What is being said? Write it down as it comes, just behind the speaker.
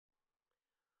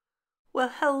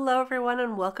Well, hello everyone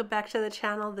and welcome back to the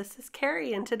channel. This is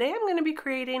Kari and today I'm going to be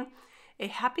creating a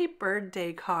happy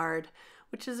birthday card,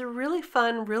 which is a really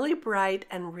fun, really bright,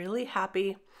 and really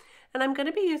happy. And I'm going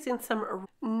to be using some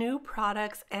new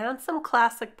products and some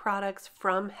classic products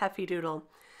from Heffy Doodle.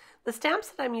 The stamps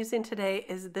that I'm using today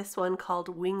is this one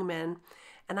called Wingman,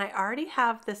 and I already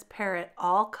have this parrot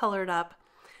all colored up,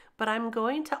 but I'm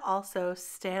going to also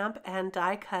stamp and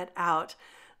die cut out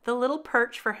the little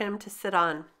perch for him to sit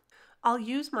on. I'll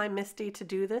use my MISTI to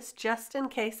do this just in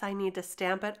case I need to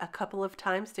stamp it a couple of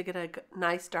times to get a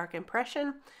nice dark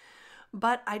impression.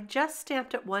 But I just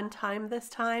stamped it one time this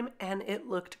time and it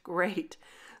looked great.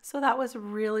 So that was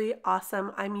really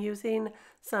awesome. I'm using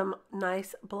some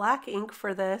nice black ink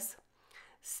for this,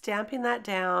 stamping that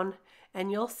down,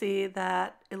 and you'll see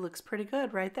that it looks pretty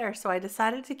good right there. So I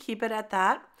decided to keep it at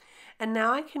that. And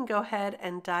now I can go ahead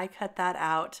and die cut that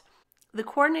out. The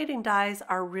coordinating dies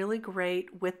are really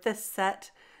great with this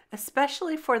set,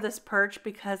 especially for this perch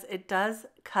because it does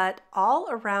cut all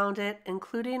around it,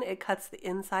 including it cuts the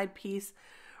inside piece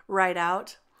right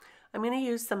out. I'm going to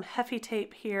use some Heffy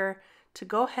tape here to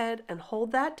go ahead and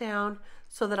hold that down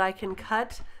so that I can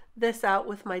cut this out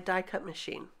with my die cut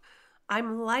machine.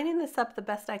 I'm lining this up the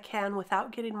best I can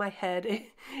without getting my head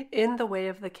in the way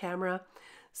of the camera.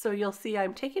 So you'll see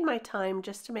I'm taking my time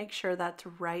just to make sure that's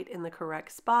right in the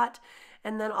correct spot,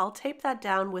 and then I'll tape that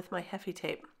down with my Heffy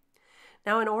tape.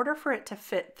 Now in order for it to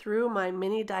fit through my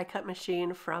mini die cut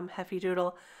machine from Heffy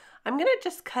Doodle, I'm going to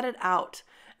just cut it out.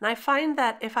 And I find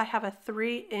that if I have a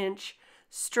 3-inch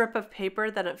strip of paper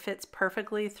that it fits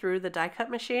perfectly through the die cut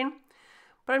machine.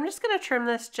 But I'm just going to trim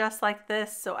this just like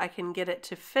this so I can get it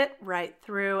to fit right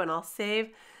through, and I'll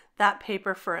save that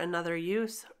paper for another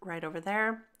use right over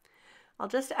there. I'll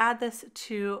just add this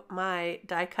to my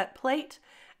die cut plate,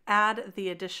 add the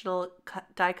additional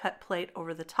die cut plate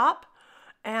over the top,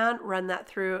 and run that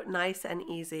through nice and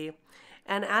easy.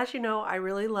 And as you know, I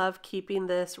really love keeping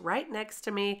this right next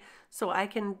to me so I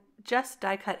can just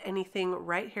die cut anything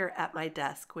right here at my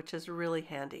desk, which is really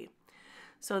handy.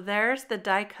 So there's the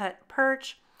die cut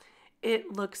perch.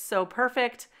 It looks so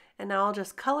perfect. And now I'll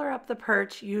just color up the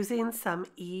perch using some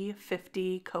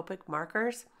E50 Copic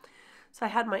markers. So I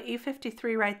had my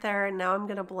E53 right there, and now I'm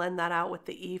going to blend that out with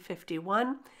the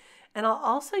E51. And I'll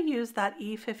also use that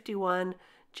E51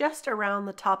 just around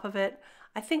the top of it.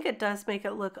 I think it does make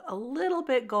it look a little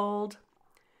bit gold.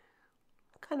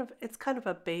 It's kind of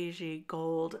a beigey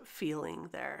gold feeling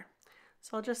there.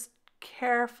 So I'll just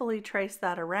carefully trace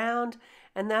that around,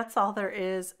 and that's all there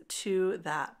is to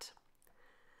that.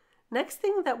 Next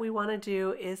thing that we want to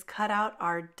do is cut out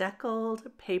our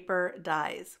deckled paper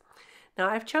dies. Now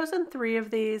I've chosen 3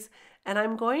 of these, and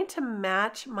I'm going to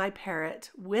match my parrot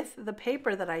with the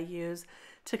paper that I use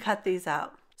to cut these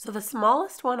out. So the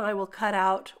smallest one I will cut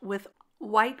out with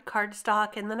white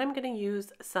cardstock, and then I'm going to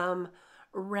use some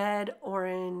red,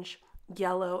 orange,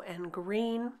 yellow, and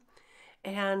green.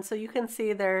 And so you can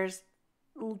see there's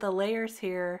the layers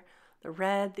here, the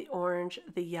red, the orange,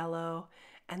 the yellow,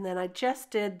 and then I just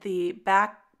did the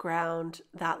background,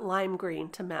 that lime green,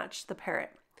 to match the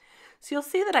parrot. So you'll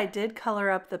see that I did color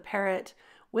up the parrot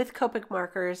with Copic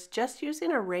markers, just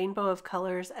using a rainbow of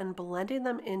colors and blending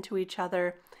them into each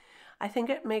other. I think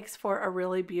it makes for a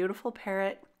really beautiful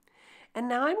parrot. And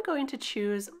now I'm going to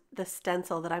choose the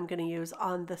stencil that I'm going to use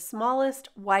on the smallest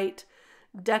white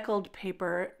deckled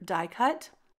paper die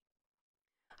cut.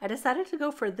 I decided to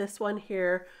go for this one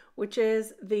here, which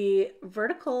is the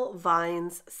Vertical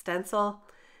Vines stencil.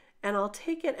 And I'll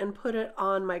take it and put it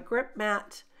on my grip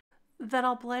mat. Then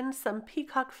I'll blend some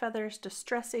Peacock Feathers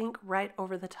Distress ink right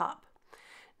over the top.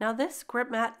 Now this grip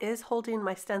mat is holding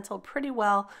my stencil pretty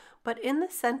well, but in the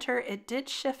center it did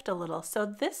shift a little. So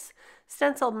this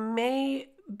stencil may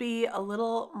be a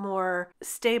little more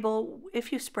stable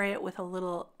if you spray it with a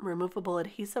little removable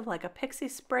adhesive like a pixie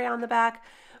spray on the back,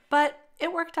 but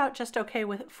it worked out just okay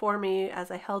for me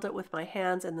as I held it with my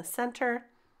hands in the center.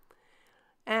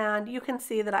 And you can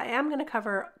see that I am going to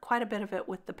cover quite a bit of it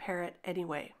with the parrot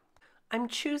anyway. I'm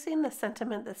choosing the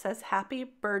sentiment that says Happy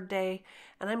Birthday,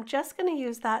 and I'm just going to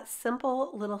use that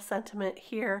simple little sentiment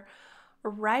here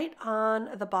right on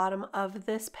the bottom of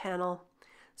this panel.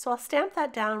 So I'll stamp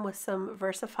that down with some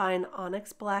VersaFine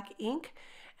Onyx black ink,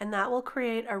 and that will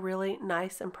create a really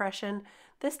nice impression.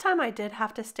 This time I did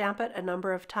have to stamp it a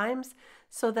number of times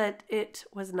so that it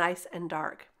was nice and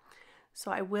dark.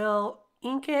 So I will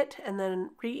ink it and then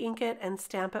re-ink it and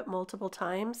stamp it multiple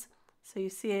times. So you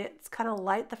see it's kind of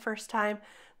light the first time.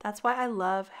 That's why I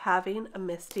love having a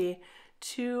MISTI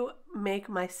to make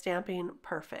my stamping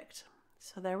perfect.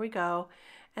 So there we go.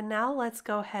 And now let's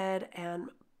go ahead and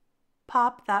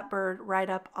pop that bird right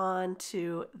up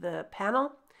onto the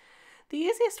panel. The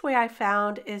easiest way I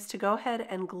found is to go ahead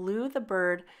and glue the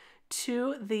bird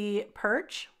to the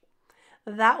perch.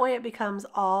 That way it becomes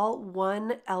all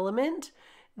one element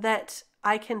that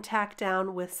I can tack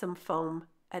down with some foam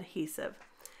adhesive.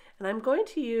 And I'm going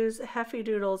to use Heffy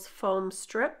Doodle's foam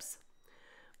strips.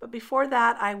 But before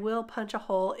that, I will punch a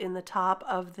hole in the top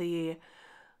of the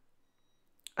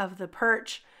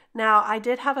perch. Now, I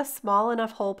did have a small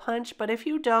enough hole punch, but if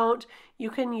you don't, you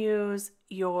can use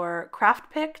your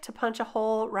craft pick to punch a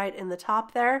hole right in the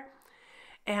top there,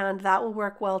 and that will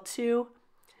work well too.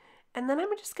 And then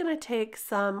I'm just going to take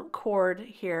some cord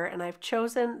here, and I've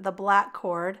chosen the black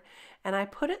cord, and I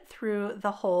put it through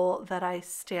the hole that I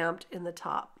stamped in the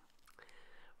top,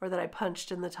 or that I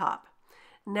punched in the top.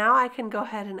 Now I can go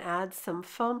ahead and add some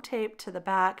foam tape to the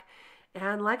back.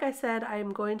 And like I said,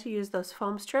 I'm going to use those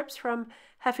foam strips from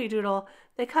Heffy Doodle.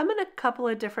 They come in a couple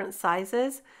of different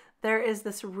sizes. There is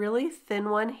this really thin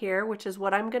one here, which is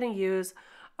what I'm going to use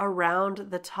around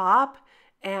the top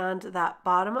and that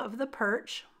bottom of the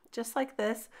perch, just like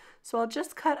this. So I'll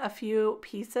just cut a few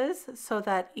pieces so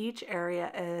that each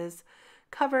area is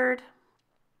covered.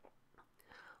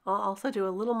 I'll also do a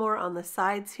little more on the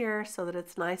sides here so that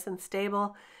it's nice and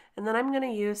stable. And then I'm going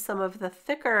to use some of the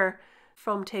thicker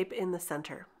foam tape in the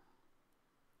center.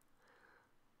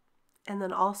 And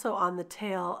then also on the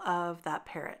tail of that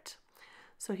parrot.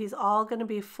 So he's all going to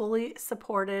be fully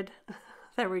supported.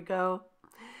 There we go.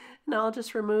 Now I'll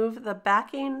just remove the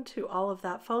backing to all of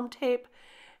that foam tape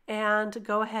and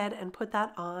go ahead and put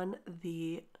that on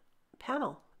the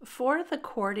panel. For the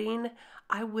cording,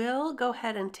 I will go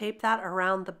ahead and tape that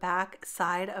around the back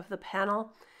side of the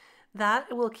panel.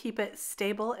 That will keep it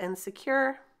stable and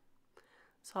secure.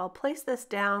 So I'll place this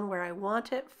down where I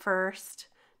want it first,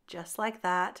 just like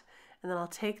that. And then I'll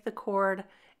take the cord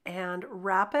and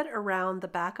wrap it around the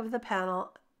back of the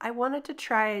panel. I wanted to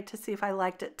try to see if I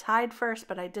liked it tied first,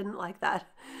 but I didn't like that.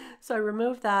 So I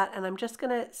removed that, and I'm just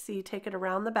gonna take it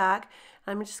around the back.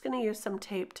 I'm just gonna use some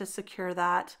tape to secure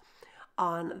that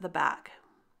on the back.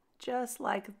 Just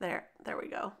like there. There we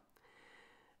go.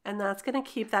 And that's gonna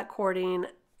keep that cording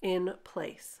in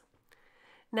place.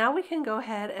 Now we can go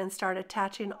ahead and start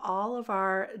attaching all of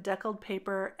our deckled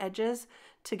paper edges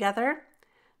together,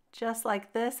 just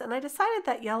like this. And I decided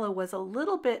that yellow was a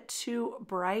little bit too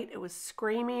bright. It was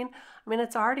screaming. I mean,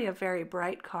 it's already a very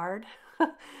bright card,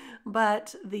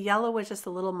 but the yellow was just a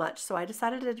little much. So I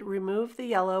decided to remove the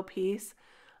yellow piece.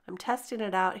 I'm testing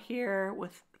it out here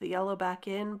with the yellow back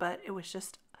in, but it was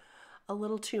just a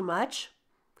little too much.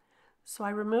 So I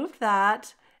removed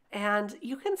that. And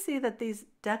you can see that these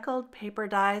deckled paper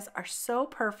dies are so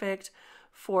perfect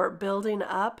for building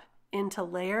up into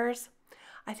layers.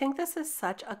 I think this is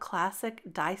such a classic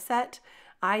die set.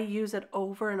 I use it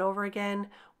over and over again,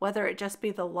 whether it just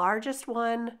be the largest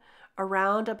one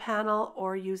around a panel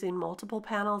or using multiple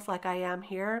panels like I am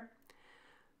here.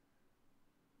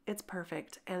 It's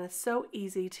perfect and it's so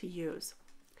easy to use.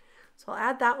 So I'll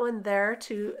add that one there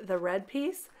to the red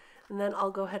piece. And then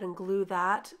I'll go ahead and glue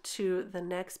that to the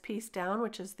next piece down,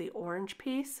 which is the orange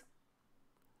piece.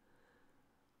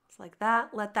 Just like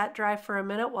that. Let that dry for a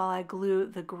minute while I glue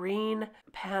the green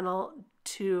panel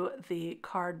to the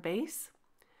card base.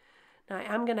 Now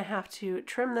I am going to have to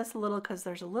trim this a little because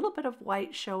there's a little bit of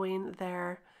white showing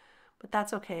there, but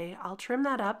that's okay. I'll trim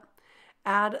that up,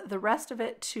 add the rest of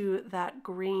it to that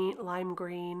green, lime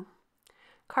green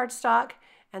cardstock,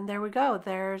 and there we go.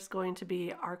 There's going to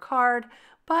be our card.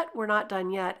 But we're not done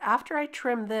yet. After I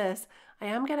trim this, I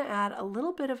am going to add a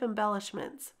little bit of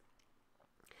embellishments.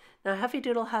 Now, Heffy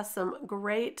Doodle has some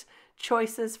great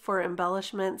choices for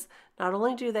embellishments. Not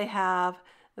only do they have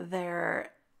their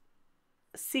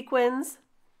sequins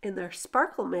in their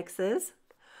sparkle mixes,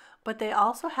 but they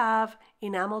also have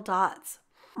enamel dots.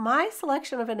 My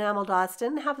selection of enamel dots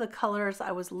didn't have the colors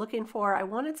I was looking for. I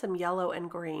wanted some yellow and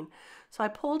green. So I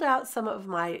pulled out some of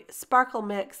my sparkle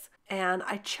mix and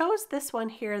I chose this one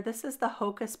here. This is the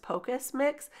Hocus Pocus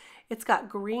mix. It's got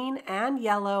green and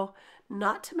yellow,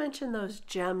 not to mention those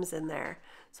gems in there.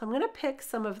 So I'm going to pick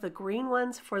some of the green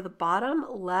ones for the bottom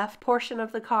left portion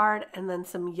of the card and then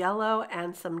some yellow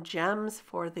and some gems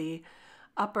for the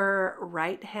upper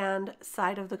right hand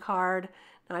side of the card.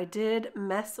 Now I did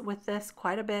mess with this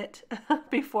quite a bit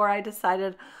before I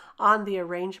decided on the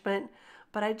arrangement,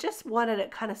 but I just wanted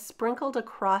it kind of sprinkled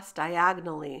across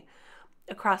diagonally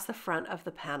across the front of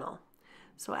the panel.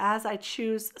 So as I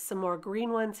choose some more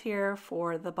green ones here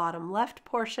for the bottom left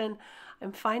portion,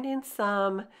 I'm finding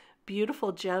some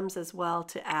beautiful gems as well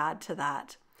to add to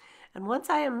that. And once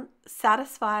I am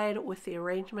satisfied with the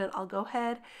arrangement, I'll go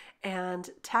ahead and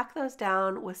tack those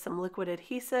down with some liquid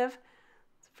adhesive.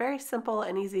 It's very simple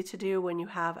and easy to do when you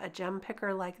have a gem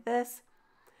picker like this.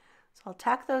 So I'll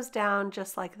tack those down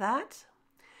just like that.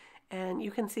 And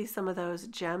you can see some of those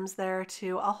gems there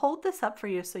too. I'll hold this up for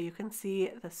you so you can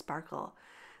see the sparkle.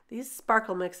 These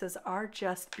sparkle mixes are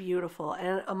just beautiful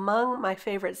and among my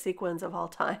favorite sequins of all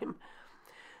time.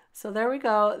 So there we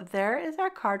go. There is our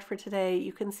card for today.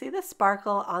 You can see the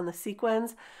sparkle on the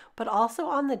sequins, but also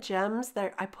on the gems.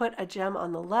 There, I put a gem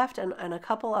on the left and a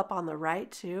couple up on the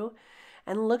right too.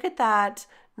 And look at that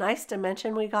nice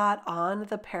dimension we got on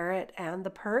the parrot and the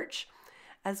perch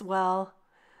as well.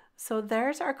 So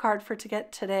there's our card for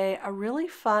today. A really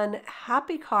fun,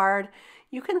 happy card.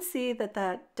 You can see that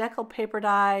that deckled paper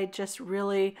die just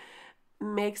really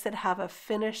makes it have a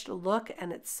finished look,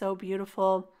 and it's so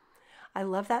beautiful. I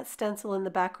love that stencil in the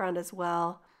background as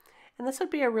well. And this would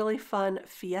be a really fun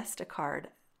fiesta card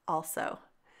also.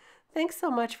 Thanks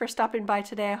so much for stopping by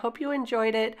today. I hope you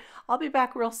enjoyed it. I'll be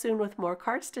back real soon with more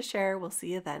cards to share. We'll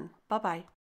see you then.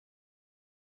 Bye-bye.